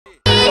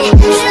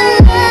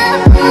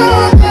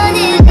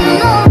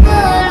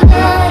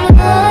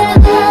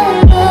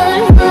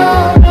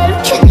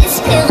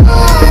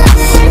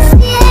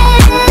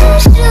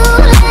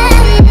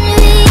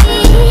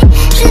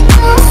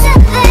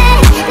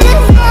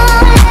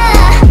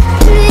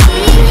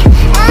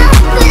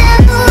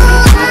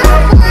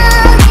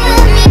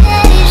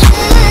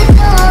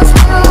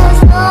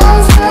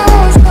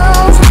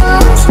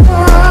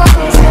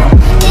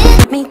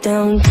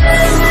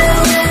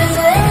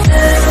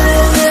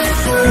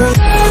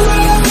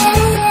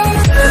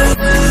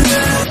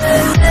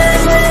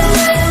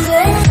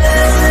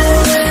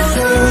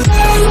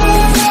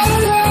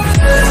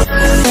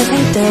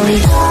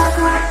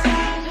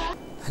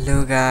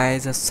Hello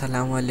guys,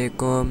 अस्सलाम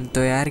वालेकुम।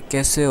 तो यार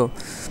कैसे हो?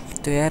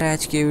 तो यार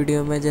आज की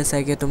वीडियो में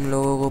जैसा कि तुम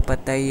लोगों को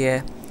पता ही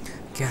है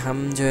कि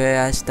हम जो है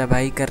आज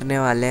तबाही करने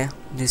वाले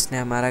हैं। जिसने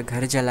हमारा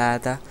घर जलाया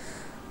था,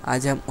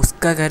 आज हम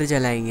उसका घर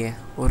जलाएंगे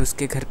और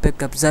उसके घर पे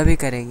कब्ज़ा भी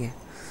करेंगे।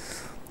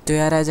 तो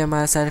यार आज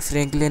हमारे साथ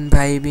फ्रैंकलिन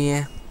भाई भी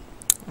हैं,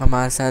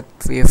 हमारे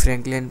साथ ये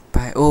फ्रैंकलिन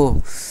भाई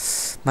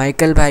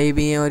माइकल भाई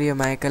भी हैं। और ये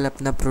माइकल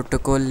अपना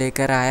प्रोटोकॉल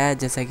लेकर आया है,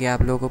 जैसा कि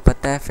आप लोगों को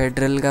पता है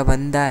फेडरल का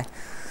बंदा है।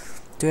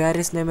 तो यार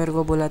इसने मेरे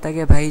को बोला था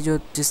कि भाई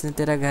जिसने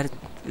तेरा घर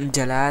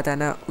जलाया था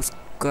ना,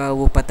 उसका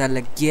वो पता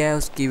लग गया है,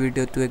 उसकी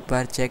वीडियो तू एक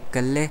बार चेक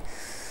कर ले।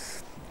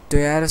 तो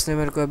यार उसने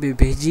मेरे को अभी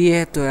भेजी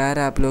है, तो यार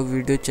आप लोग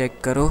वीडियो चेक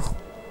करो,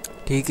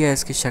 ठीक है?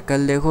 इसकी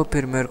शक्ल देखो,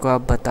 फिर मेरे को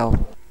आप बताओ।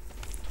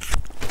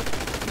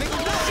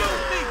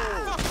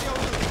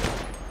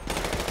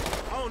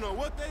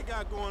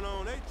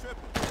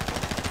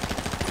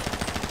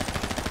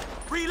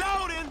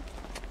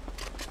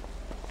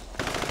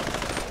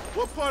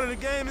 What part of the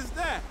game is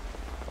that?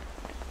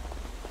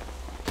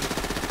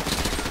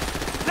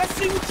 Let's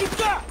see what you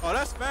got. Oh,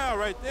 that's foul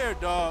right there,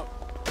 dog.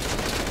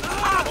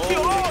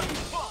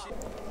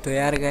 तो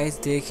यार गाइस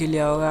देख ही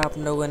लिया होगा आप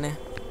लोगों ने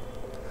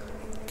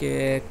कि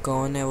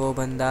कौन है वो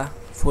बंदा।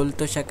 फुल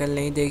तो शक्ल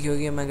नहीं देखी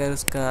होगी, मगर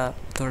उसका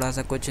थोड़ा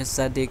सा कुछ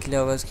हिस्सा देख लिया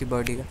होगा उसकी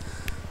बॉडी का।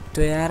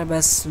 तो यार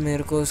बस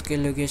मेरे को उसके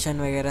लोकेशन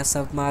वगैरह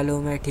सब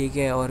मालूम है, ठीक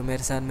है? और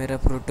मेरे साथ मेरा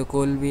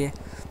प्रोटोकॉल भी है।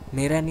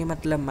 मेरा नहीं,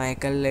 मतलब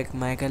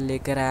माइकल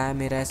लेकर आया,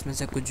 मेरा इसमें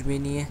से कुछ भी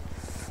नहीं है।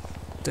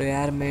 तो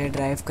यार मैं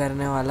ड्राइव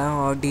करने वाला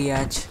हूँ ऑडी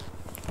आज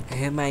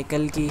है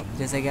माइकल की,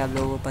 जैसा कि आप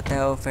लोगों को पता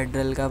है वो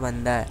फेडरल का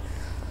बंदा है।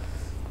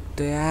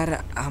 तो यार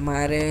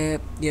हमारे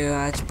ये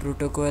आज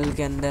प्रोटोकॉल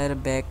के अंदर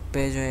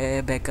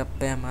बैकअप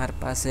पे हमारे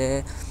पास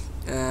है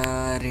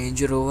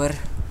रेंज रोवर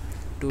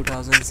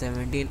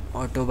 2017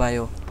 ऑटो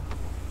बायो।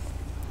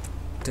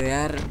 तो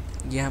यार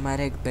ये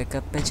हमारे एक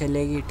बैकअप पे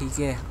चलेगी, ठीक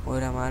है?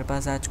 और हमारे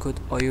पास आज खुद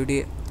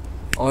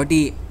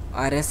ऑडी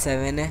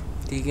RS7 है,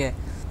 ठीक है?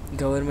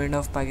 गवर्नमेंट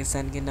ऑफ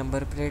पाकिस्तान की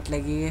नंबर प्लेट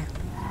लगी है।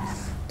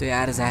 तो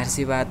यार जाहिर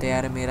सी बात है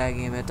यार, मेरा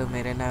गेम है तो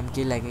मेरे नाम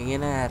की लगेंगे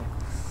ना यार,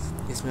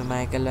 इसमें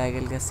माइकल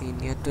का सीन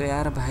नहीं है। तो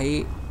यार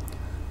भाई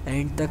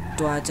एंड तक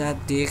तो आज आप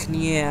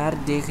देखनी है यार,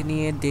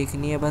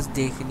 देखनी है बस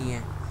देखनी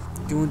है।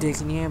 क्यों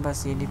देखनी है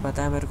बस ये नहीं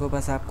पता मेरे को,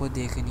 बस आपको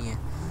देखनी है।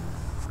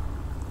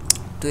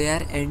 तो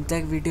यार एंड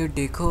तक वीडियो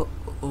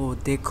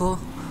देखो।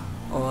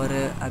 और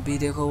अभी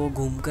देखो वो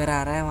घूम कर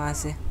आ रहा है वहाँ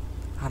से,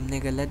 हमने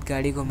गलत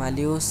गाड़ी घुमा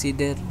ली, वो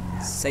सीधे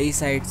सही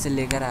साइड से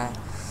लेकर आया,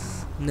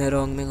 ने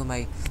रॉन्ग में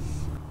घुमाई।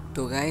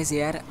 तो गाइस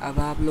यार अब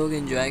आप लोग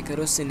एंजॉय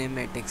करो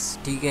सिनेमैटिक्स,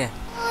 ठीक है?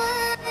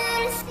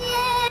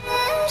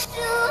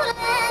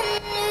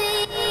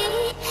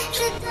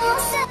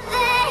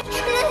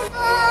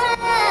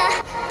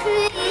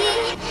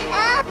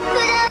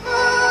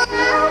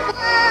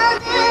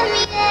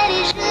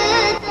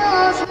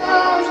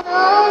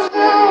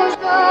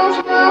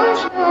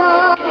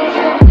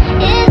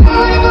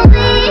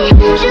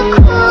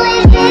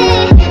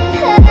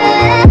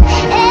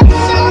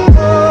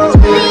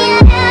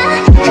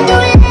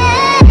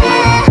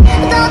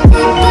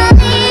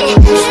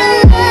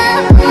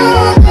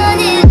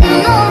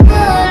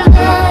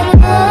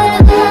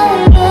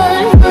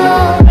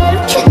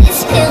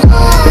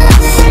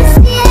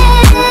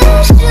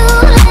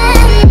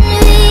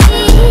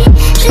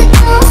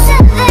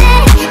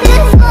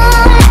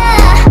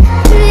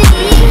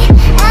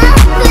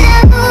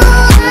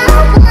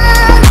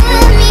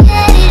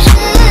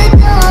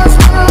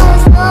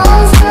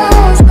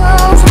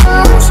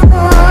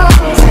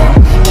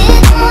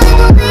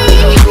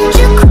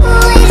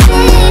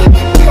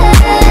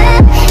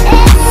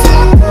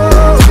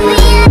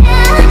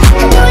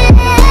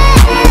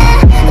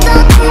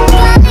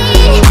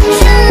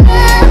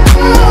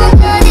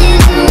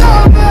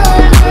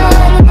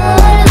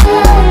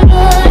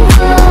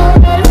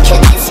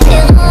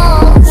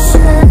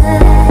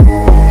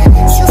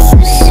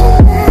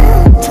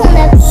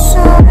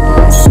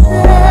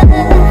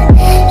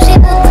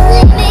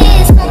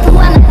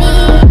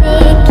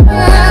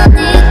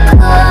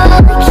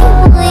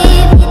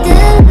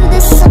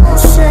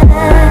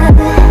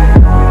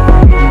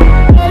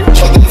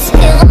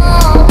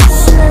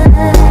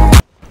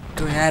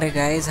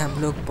 गाइस हम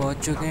लोग पहुंच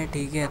चुके हैं,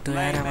 ठीक है? तो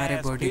यार हमारे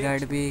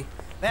बॉडीगार्ड भी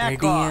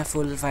रेडी हैं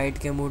फुल फाइट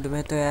के मूड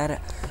में। तो यार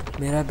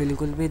मेरा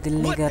बिल्कुल भी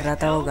दिल नहीं कर रहा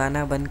था वो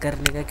गाना बंद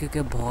करने का,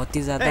 क्योंकि बहुत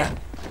ही ज़्यादा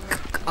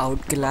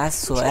आउट क्लास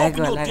स्वैग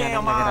वाला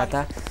गाना लग रहा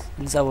था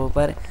इन सबों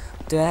पर।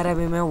 तो यार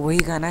अभी मैं वही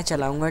गाना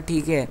चलाऊंगा,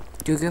 ठीक है,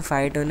 क्योंकि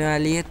फ़ाइट होने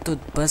वाली है, तो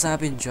बस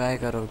आप इंजॉय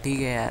करो, ठीक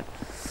है यार।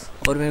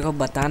 और मेरे को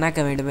बताना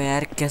कमेंट में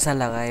यार कैसा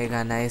लगा ये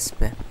गाना इस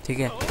पे, ठीक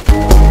है।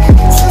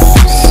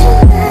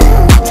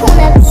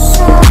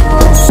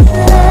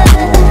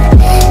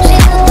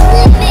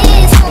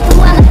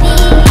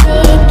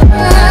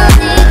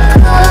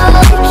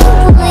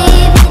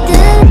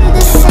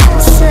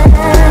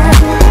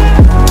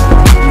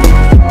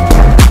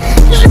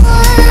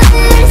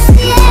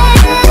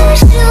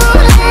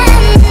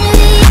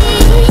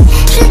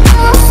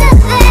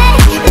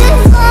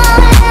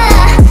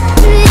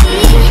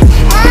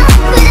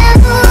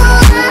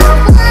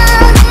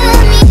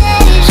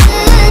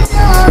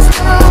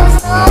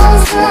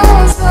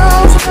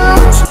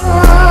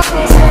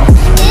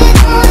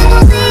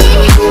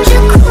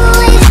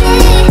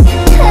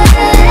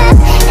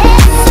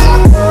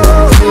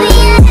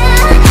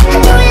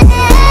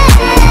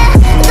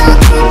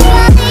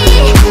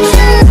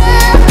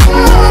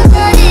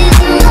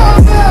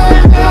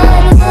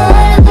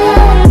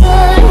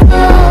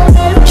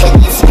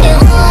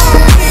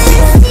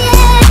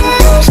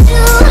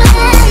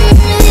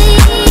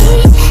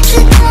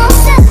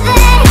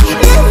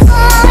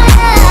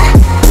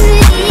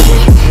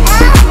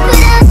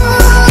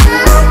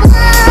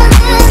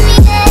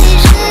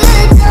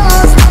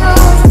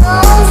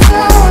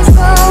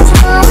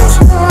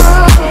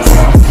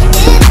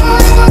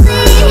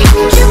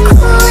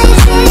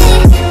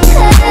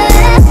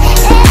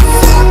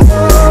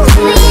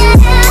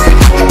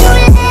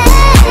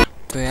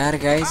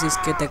 गाइस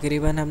इसके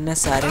तकरीबन हमने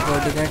सारे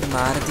बॉडीगार्ड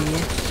मार दिए।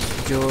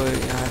 जो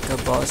यहाँ का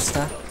बॉस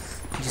था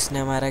जिसने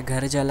हमारा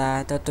घर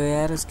जलाया था, तो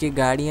यार उसकी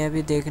गाड़ियाँ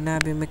भी देखना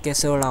अभी मैं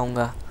कैसे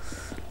उड़ाऊँगा।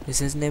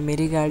 जैसे इसने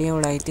मेरी गाड़ियाँ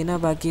उड़ाई थी ना,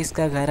 बाकी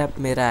इसका घर अब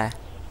मेरा है।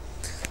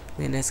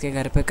 मैंने इसके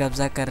घर पे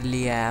कब्ज़ा कर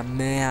लिया है, अब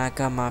मैं यहाँ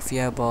का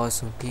माफिया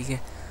बॉस हूँ, ठीक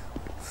है।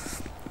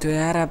 तो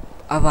यार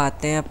अब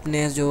आते हैं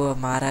अपने जो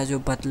हमारा जो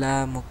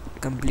बदला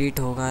कंप्लीट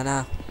होगा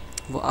ना,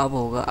 वो अब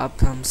होगा। अब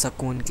हम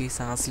सुकून की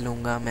सांस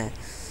लूँगा मैं।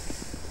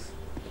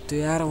 तो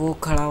यार वो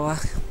खड़ा हुआ,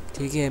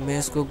 ठीक है, मैं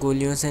इसको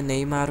गोलियों से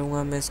नहीं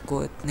मारूंगा, मैं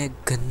इसको इतने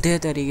गंदे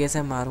तरीके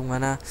से मारूंगा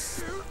ना,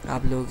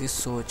 आप लोगों की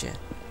सोच है।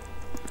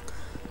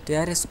 तो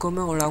यार इसको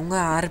मैं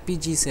उड़ाऊंगा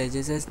आरपीजी से,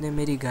 जैसे इसने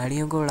मेरी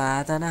गाड़ियों को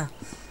उड़ाया था ना,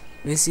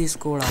 वैसे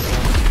इसको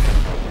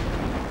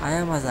उड़ाऊंगा।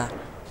 आया मज़ा?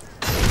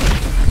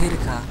 फिर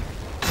खा।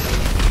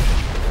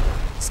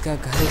 इसका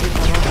घर भी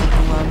तबाह कर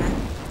दूँगा मैं।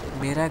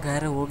 मेरा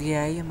घर हो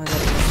गया है ये, मगर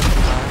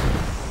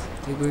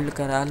रिबिल्ड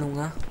करा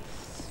लूँगा।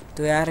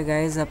 तो यार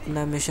गाइस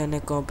अपना मिशन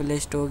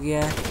अकम्प्लिश्ड हो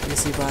गया है।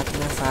 इसी बात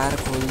में फायर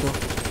खोल दो,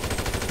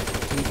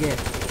 ठीक है।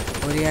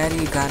 और यार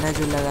ये गाना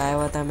जो लगाया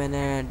हुआ था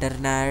मैंने,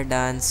 डरना है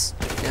डांस,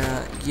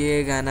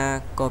 ये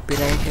गाना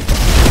कॉपीराइट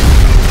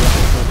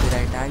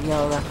आ गया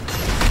होगा।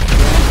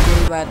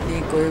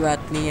 कोई बात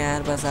नहीं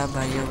यार, बस आप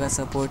भाइयों का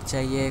सपोर्ट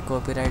चाहिए,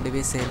 कॉपीराइट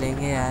भी सह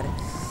लेंगे यार।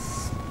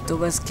 तो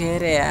बस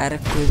खैर है यार,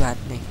 कोई बात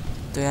नहीं।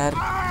 तो यार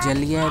जल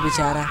गया है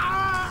बेचारा,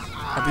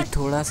 अभी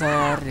थोड़ा सा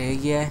यार रह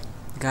गया है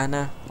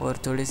गाना और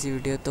थोड़ी सी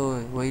वीडियो, तो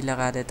वही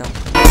लगा देता हूँ।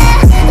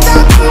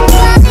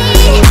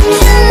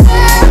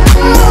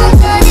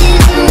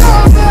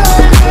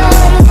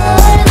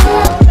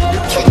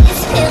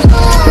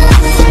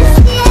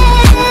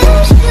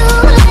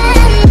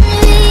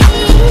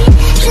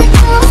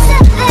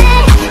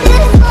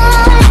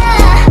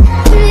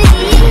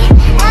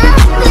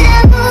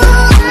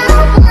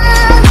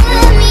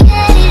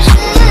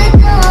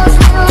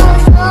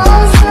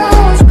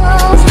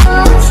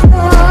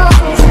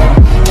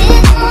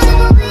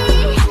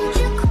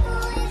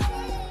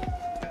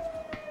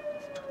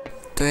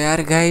 तो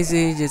यार गाइस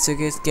जैसे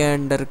कि इसके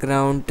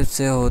अंडरग्राउंड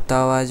से होता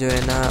हुआ जो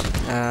है ना,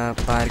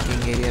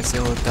 पार्किंग एरिया से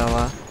होता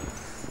हुआ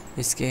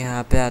इसके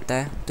यहाँ पे आता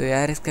है। तो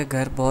यार इसका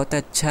घर बहुत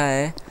अच्छा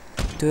है,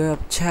 तो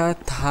अच्छा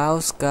था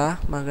उसका,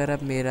 मगर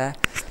अब मेरा है।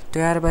 तो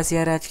यार बस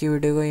यार आज की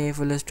वीडियो को यहीं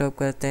फुल स्टॉप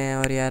करते हैं।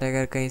 और यार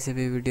अगर कहीं से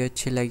भी वीडियो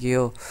अच्छी लगी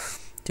हो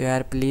तो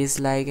यार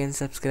प्लीज़ लाइक एंड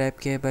सब्सक्राइब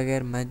किए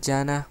बगैर मत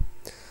जाना।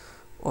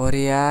 और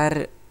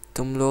यार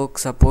तुम लोग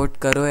सपोर्ट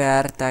करो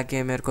यार,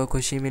 ताकि मेरे को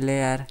खुशी मिले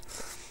यार।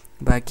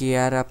 बाकी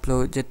यार आप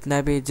लोग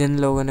जिन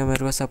लोगों ने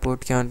मेरे को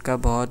सपोर्ट किया उनका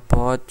बहुत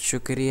बहुत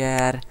शुक्रिया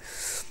यार।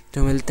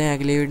 तो मिलते हैं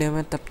अगली वीडियो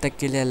में, तब तक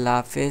के लिए अल्लाह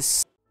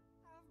हाफिज़।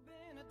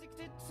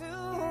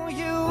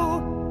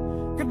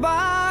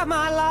 Goodbye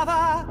my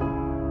lover,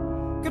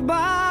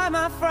 goodbye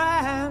my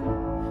friend.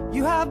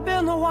 You have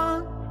been the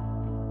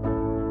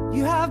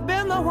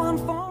one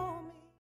for